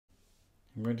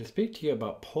I'm going to speak to you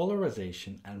about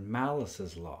polarization and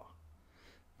Malus's law.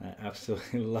 I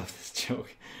absolutely love this joke.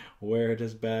 Where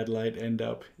does bad light end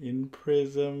up? In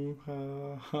prism.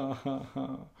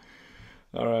 All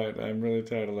right, I'm really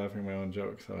tired of laughing at my own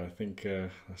jokes, so I think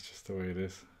that's just the way it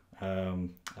is.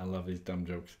 I love these dumb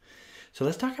jokes. So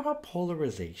let's talk about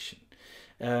polarization.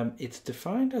 It's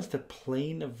defined as the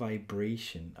plane of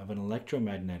vibration of an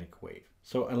electromagnetic wave.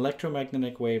 So an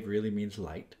electromagnetic wave really means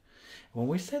light. When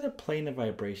we say the plane of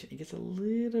vibration, it gets a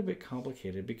little bit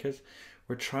complicated because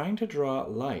we're trying to draw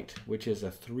light, which is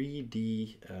a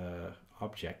 3D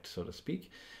object, so to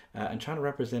speak, and trying to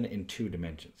represent it in 2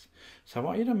 dimensions. So I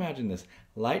want you to imagine this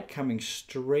light coming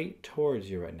straight towards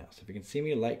you right now. So if you can see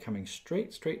me, light coming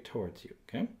straight towards you,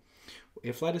 okay?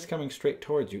 If light is coming straight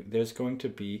towards you, there's going to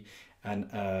be an,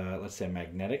 let's say a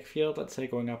magnetic field, let's say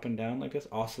going up and down like this,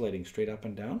 oscillating straight up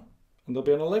and down. And there'll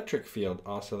be an electric field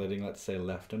oscillating, let's say,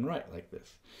 left and right like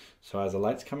this. So as the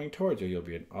light's coming towards you, you'll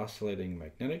be an oscillating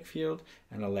magnetic field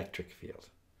and electric field.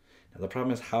 Now the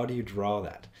problem is, how do you draw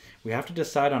that? We have to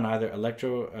decide on either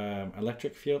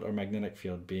electric field or magnetic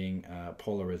field being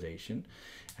polarization.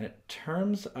 And in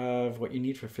terms of what you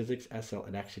need for physics SL,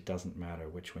 it actually doesn't matter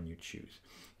which one you choose.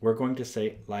 We're going to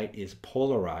say light is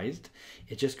polarized.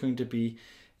 It's just going to be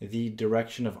the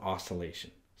direction of oscillation.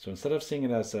 So instead of seeing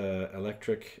it as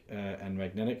electric and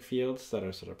magnetic fields that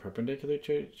are sort of perpendicular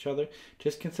to each other,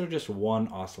 just consider just one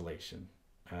oscillation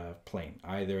plane.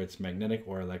 Either it's magnetic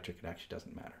or electric, it actually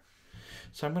doesn't matter.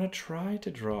 So I'm going to try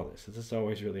to draw this. This is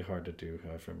always really hard to do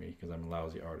for me because I'm a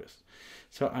lousy artist.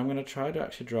 So I'm going to try to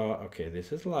actually draw, okay,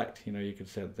 this is light. You know, you could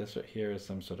say this right here is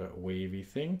some sort of wavy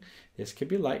thing. This could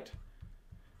be light.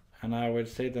 And I would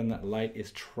say then that light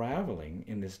is traveling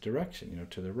in this direction, you know,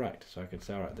 to the right. So I could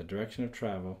say, all right, the direction of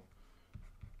travel,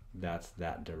 that's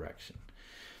that direction.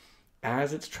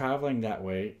 As it's traveling that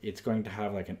way, it's going to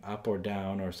have like an up or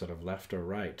down or sort of left or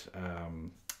right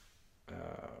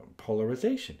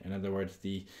polarization. In other words,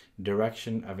 the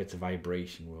direction of its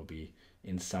vibration will be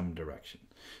in some direction.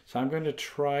 So I'm going to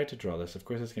try to draw this. Of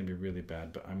course, it's going to be really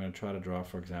bad, but I'm going to try to draw,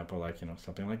 for example, like, you know,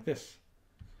 something like this.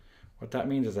 What that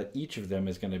means is that each of them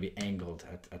is going to be angled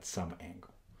at some angle.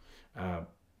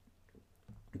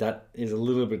 That is a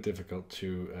little bit difficult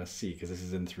to see because this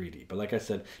is in 3D. But like I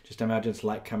said, just imagine it's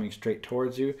light coming straight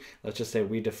towards you. Let's just say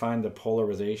we define the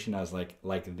polarization as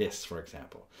like this, for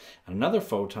example. Another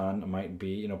photon might be,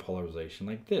 you know, polarization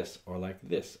like this, or like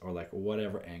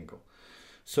whatever angle.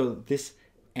 So this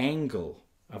angle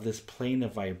of this plane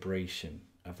of vibration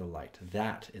of the light,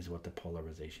 that is what the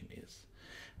polarization is.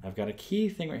 I've got a key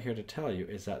thing right here to tell you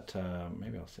is that,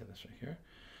 maybe I'll say this right here.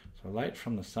 So light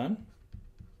from the sun,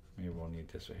 maybe we'll need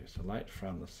this right here. So light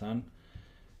from the sun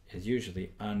is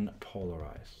usually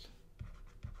unpolarized.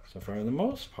 So for the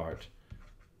most part,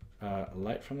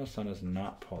 light from the sun is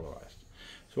not polarized.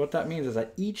 So what that means is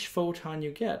that each photon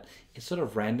you get is sort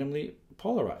of randomly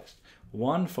polarized.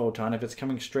 One photon, if it's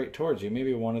coming straight towards you,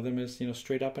 maybe one of them is, you know,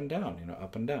 straight up and down, you know,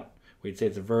 up and down. We'd say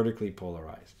it's vertically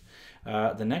polarized.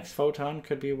 The next photon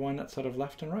could be one that's sort of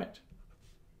left and right.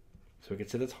 So we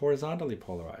could say that's horizontally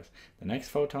polarized. The next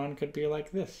photon could be like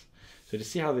this. So to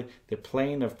see how the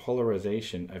plane of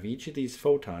polarization of each of these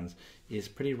photons is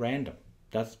pretty random.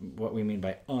 That's what we mean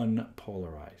by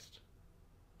unpolarized.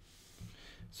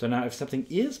 So now if something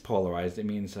is polarized, it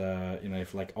means, you know,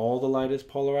 if like all the light is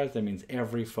polarized, that means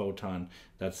every photon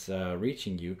that's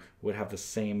reaching you would have the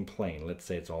same plane. Let's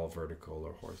say it's all vertical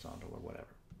or horizontal or whatever.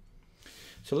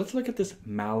 So let's look at this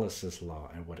Malus's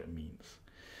law and what it means.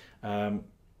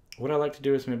 What I like to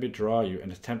do is maybe draw you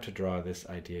and attempt to draw this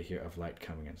idea here of light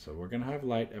coming in. So we're going to have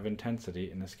light of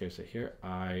intensity, in this case right here,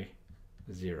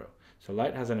 I0. So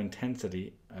light has an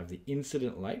intensity of the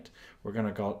incident light. We're going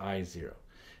to call it I0.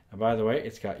 And by the way,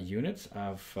 it's got units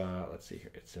of, let's see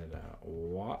here, it's in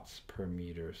watts per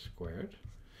meter squared.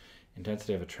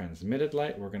 Intensity of a transmitted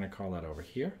light, we're going to call that over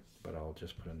here, but I'll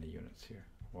just put in the units here.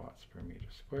 Watts per meter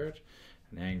squared.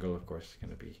 And the angle, of course, is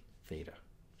going to be theta,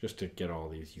 just to get all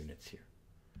these units here.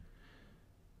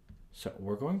 So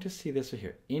we're going to see this right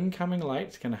here. Incoming light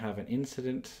is going to have an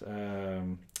incident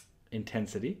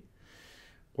intensity.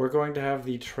 We're going to have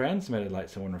the transmitted light.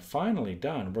 So when we're finally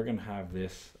done, we're going to have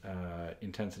this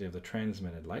intensity of the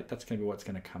transmitted light. That's going to be what's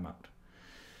going to come out.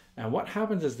 And what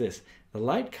happens is this. The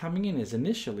light coming in is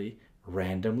initially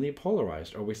randomly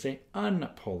polarized, or we say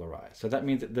unpolarized. So that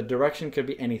means that the direction could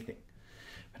be anything.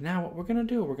 But now what we're going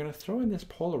to do, we're going to throw in this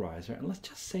polarizer, and let's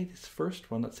just say this first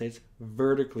one, let's say it's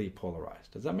vertically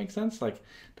polarized. Does that make sense? Like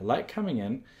the light coming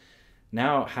in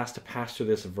now has to pass through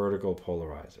this vertical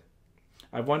polarizer.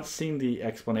 I've once seen the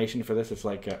explanation for this. It's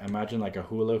like, imagine like a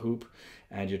hula hoop,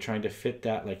 and you're trying to fit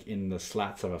that like in the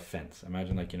slats of a fence.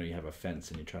 Imagine like, you have a fence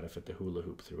and you try to fit the hula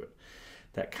hoop through it.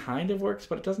 That kind of works,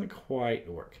 but it doesn't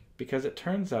quite work, because it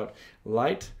turns out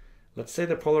light, let's say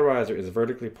the polarizer is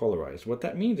vertically polarized. What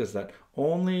that means is that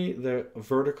only the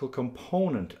vertical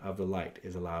component of the light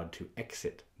is allowed to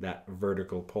exit that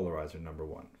vertical polarizer number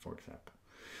 1, for example.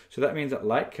 So that means that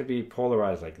light could be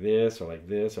polarized like this, or like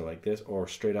this, or like this, or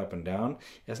straight up and down.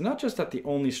 It's not just that the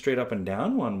only straight up and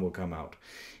down one will come out.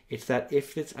 It's that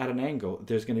if it's at an angle,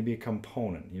 there's going to be a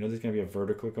component. There's going to be a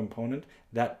vertical component.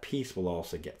 That piece will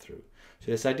also get through. So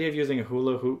this idea of using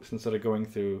hula hoops instead of going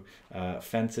through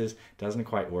fences doesn't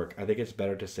quite work. I think it's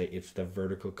better to say it's the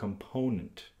vertical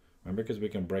component. Remember, because we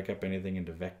can break up anything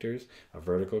into vectors, a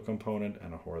vertical component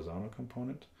and a horizontal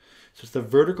component. So it's the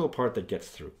vertical part that gets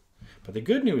through. But the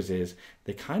good news is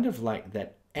the kind of light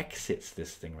that exits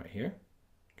this thing right here.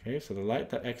 Okay, so the light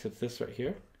that exits this right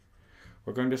here,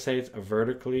 we're going to say it's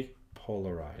vertically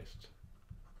polarized.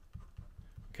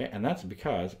 Okay, and that's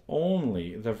because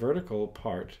only the vertical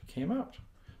part came out.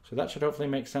 So that should hopefully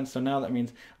make sense. So now that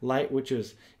means light which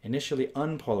is initially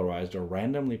unpolarized or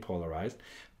randomly polarized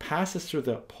passes through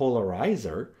the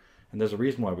polarizer, and there's a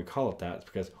reason why we call it that. It's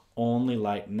because only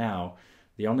light now,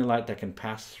 the only light that can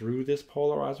pass through this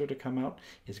polarizer to come out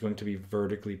is going to be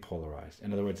vertically polarized.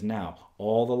 In other words, now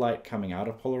all the light coming out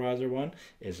of polarizer 1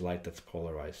 is light that's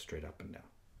polarized straight up and down.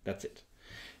 That's it.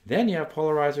 Then you have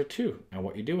polarizer 2. And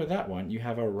what you do with that one, you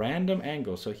have a random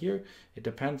angle. So here, it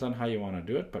depends on how you want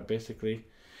to do it. But basically,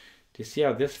 do you see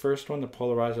how this first one, the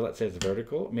polarizer, let's say it's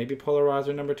vertical? Maybe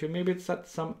polarizer number 2, maybe it's at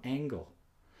some angle.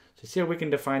 So see how we can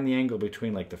define the angle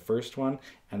between like the first one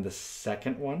and the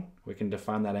second one? We can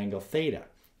define that angle theta.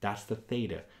 That's the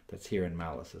theta that's here in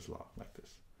Malus's law, like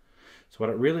this. So what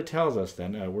it really tells us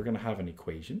then, we're going to have an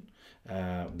equation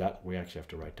that we actually have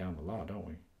to write down the law, don't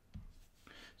we?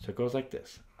 So it goes like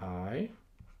this. I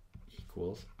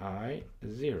equals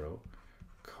I0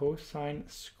 cosine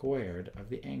squared of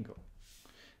the angle.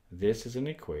 This is an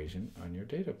equation on your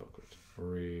data booklet.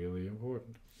 Really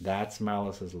important. That's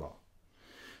Malus's law.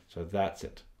 So that's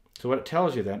it. So what it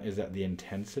tells you then is that the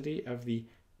intensity of the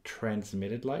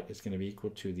transmitted light is going to be equal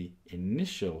to the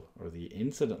initial or the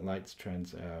incident light's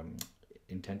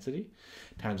intensity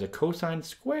times a cosine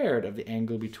squared of the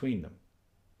angle between them.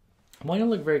 I want you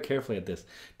to look very carefully at this. Do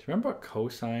you remember what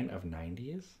cosine of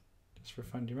 90 is? Just for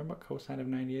fun, do you remember what cosine of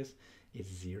 90 is? It's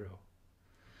 0.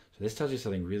 So this tells you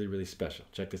something really, really special.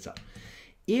 Check this out.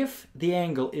 If the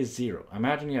angle is 0,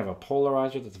 imagine you have a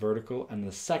polarizer that's vertical and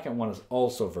the second one is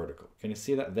also vertical. Can you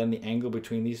see that? Then the angle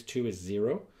between these two is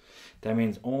 0. That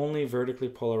means only vertically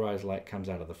polarized light comes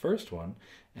out of the first one,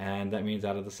 and that means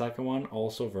out of the second one,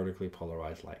 also vertically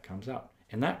polarized light comes out.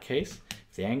 In that case,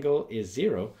 if the angle is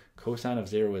 0, cosine of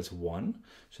 0 is 1.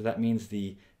 So that means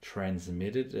the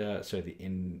transmitted,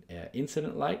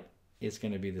 incident light is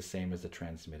going to be the same as the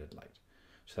transmitted light.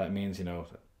 So that means,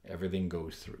 everything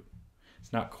goes through.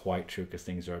 It's not quite true because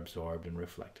things are absorbed and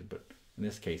reflected, but in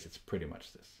this case, it's pretty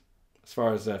much this. As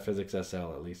far as physics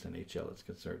SL, at least in HL, is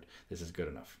concerned, this is good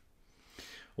enough.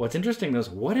 What's interesting though is,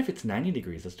 what if it's 90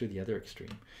 degrees? Let's do the other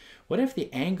extreme. What if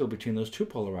the angle between those two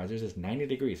polarizers is 90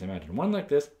 degrees? Imagine one like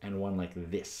this and one like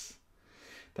this.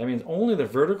 That means only the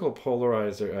vertical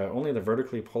polarizer, only the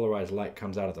vertically polarized light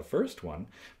comes out of the first one,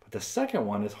 but the second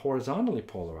one is horizontally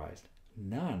polarized.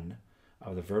 None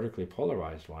of the vertically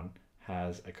polarized one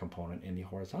has a component in the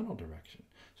horizontal direction.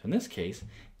 So in this case,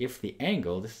 if the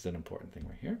angle, this is an important thing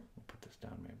right here. We'll put this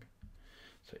down maybe.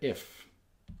 So if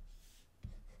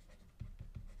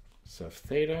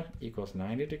theta equals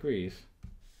 90 degrees,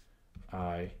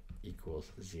 I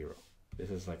equals 0. This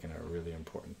is like a really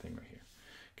important thing right here.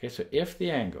 Okay, so if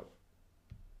the angle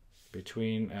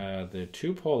between the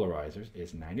two polarizers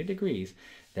is 90 degrees,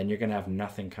 then you're going to have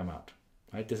nothing come out.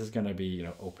 Right? This is going to be,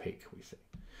 opaque, we say.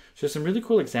 So there's some really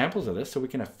cool examples of this. So we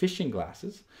can have fishing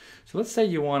glasses. So let's say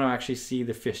you want to actually see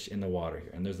the fish in the water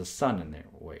here, and there's the sun in their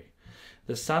way.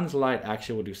 The sun's light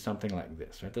actually will do something like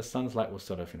this, right? The sun's light will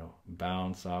sort of,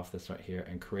 bounce off this right here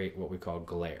and create what we call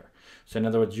glare. So in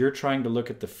other words, you're trying to look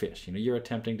at the fish. You're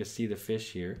attempting to see the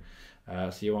fish here.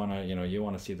 So you want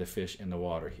to, see the fish in the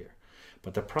water here.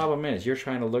 But the problem is you're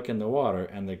trying to look in the water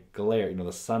and the glare,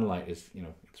 the sunlight is,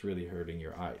 it's really hurting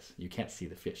your eyes. You can't see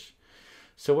the fish.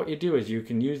 So what you do is you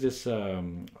can use this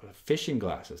fishing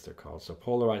glasses, they're called, so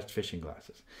polarized fishing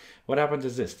glasses. What happens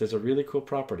is this, there's a really cool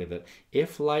property that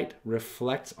if light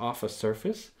reflects off a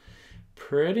surface,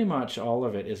 pretty much all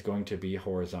of it is going to be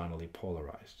horizontally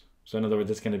polarized. So in other words,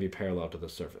 it's going to be parallel to the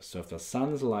surface. So if the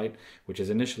sun's light, which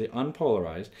is initially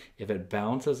unpolarized, if it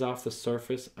bounces off the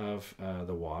surface of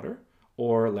the water,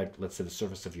 or like, let's say the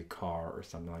surface of your car or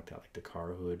something like that, like the car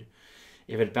hood,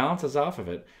 If it bounces off of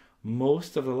it,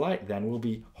 most of the light then will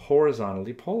be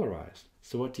horizontally polarized.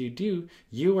 So what do?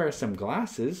 You wear some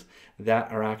glasses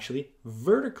that are actually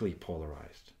vertically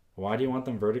polarized. Why do you want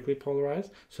them vertically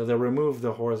polarized? So they'll remove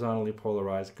the horizontally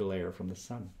polarized glare from the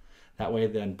sun. That way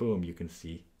then, boom, you can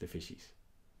see the fishies.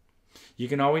 You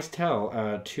can always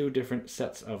tell two different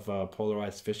sets of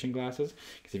polarized fishing glasses,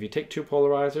 because if you take two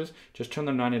polarizers, just turn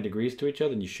them 90 degrees to each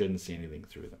other and you shouldn't see anything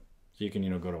through them. So you can,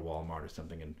 go to Walmart or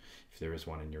something, and if there is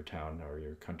one in your town or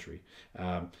your country,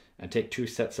 and take two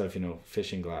sets of,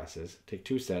 fishing glasses, take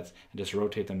two sets and just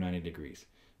rotate them 90 degrees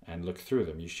and look through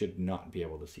them. You should not be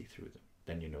able to see through them.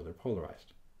 Then they're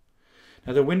polarized.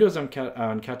 Now the windows on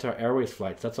Qatar Airways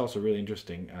flights, that's also really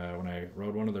interesting. When I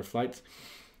rode one of their flights,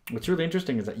 what's really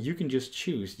interesting is that you can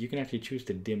actually choose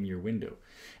to dim your window.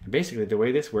 And basically the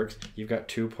way this works, you've got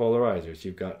two polarizers.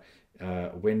 You've got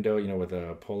a window, with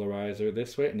a polarizer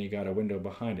this way, and you got a window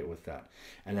behind it with that.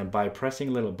 And then by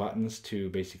pressing little buttons to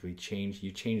basically change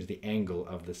the angle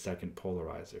of the second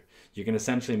polarizer. You can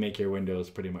essentially make your windows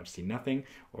pretty much see nothing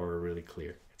or really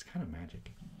clear. It's kind of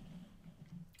magic.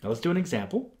 Now let's do an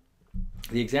example.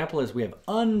 The example is we have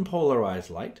unpolarized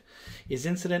light is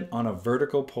incident on a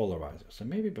vertical polarizer. So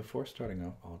maybe before starting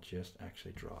off, I'll just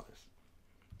actually draw this.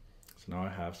 So now I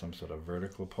have some sort of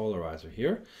vertical polarizer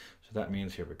here. So that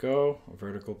means, here we go, a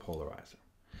vertical polarizer.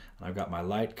 And I've got my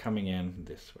light coming in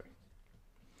this way.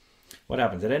 What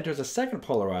happens? It enters a second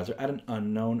polarizer at an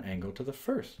unknown angle to the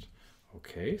first.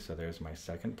 Okay, so there's my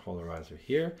second polarizer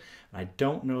here. I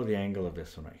don't know the angle of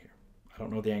this one right here. I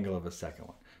don't know the angle of the second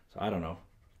one. So I don't know.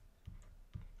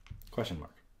 Question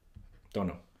mark. Don't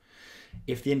know.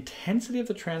 If the intensity of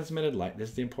the transmitted light, this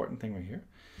is the important thing right here,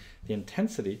 the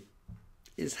intensity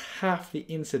is half the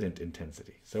incident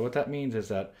intensity. So what that means is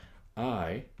that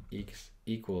I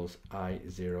equals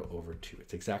I0 over 2.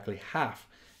 It's exactly half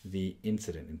the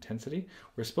incident intensity.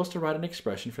 We're supposed to write an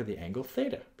expression for the angle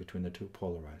theta between the two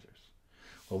polarizers.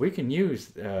 Well, we can use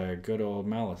good old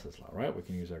Malus's law, right? We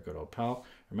can use our good old pal.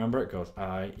 Remember, it goes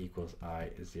I equals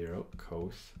I0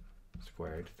 cos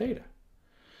squared theta.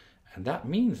 And that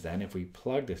means then if we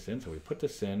plug this in, so we put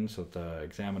this in so that the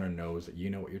examiner knows that you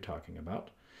know what you're talking about.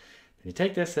 Then you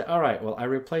take this, say, all right, well, I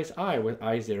replace I with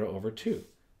I0 over 2. So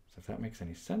if that makes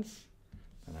any sense,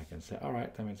 then I can say, all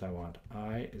right, that means I want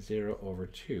I0 over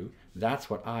 2. That's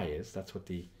what I is. That's what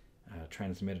the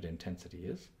transmitted intensity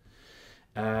is.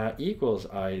 Equals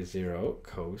I0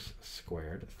 cos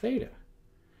squared theta.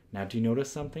 Now, do you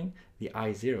notice something? The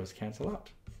I0s cancel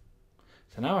out.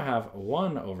 So now I have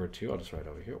 1 over 2, I'll just write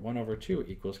over here, 1 over 2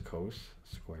 equals cos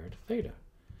squared theta.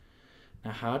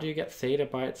 Now how do you get theta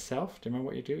by itself? Do you remember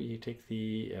what you do? You take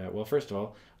the, well, first of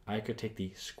all, I could take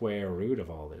the square root of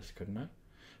all this, couldn't I?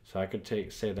 So I could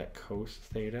say that cos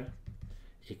theta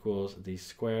equals the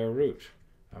square root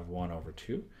of 1 over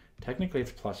 2. Technically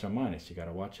it's plus or minus, you got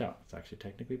to watch out. It's actually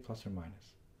technically plus or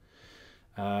minus.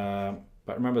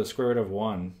 But remember the square root of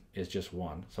 1 is just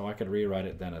 1. So I could rewrite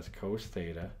it then as cos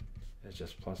theta is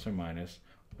just plus or minus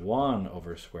 1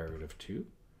 over square root of 2.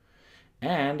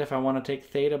 And if I want to take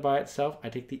theta by itself, I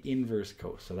take the inverse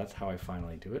cos. So that's how I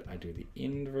finally do it. I do the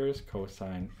inverse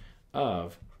cosine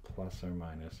of plus or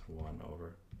minus 1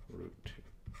 over root 2.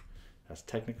 That's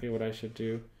technically what I should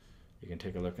do. You can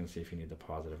take a look and see if you need the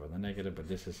positive or the negative, but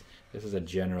this is a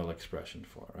general expression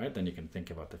for it, right? Then you can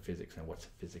think about the physics and what's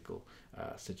a physical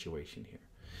situation here.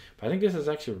 But I think this is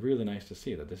actually really nice to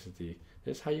see that this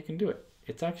is how you can do it.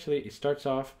 It starts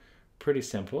off pretty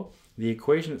simple. The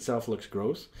equation itself looks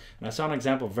gross, and I saw an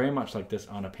example very much like this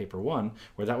on a paper 1,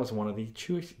 where that was one of the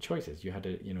choices. You had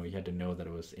to know that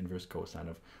it was inverse cosine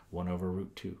of 1 over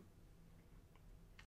root 2.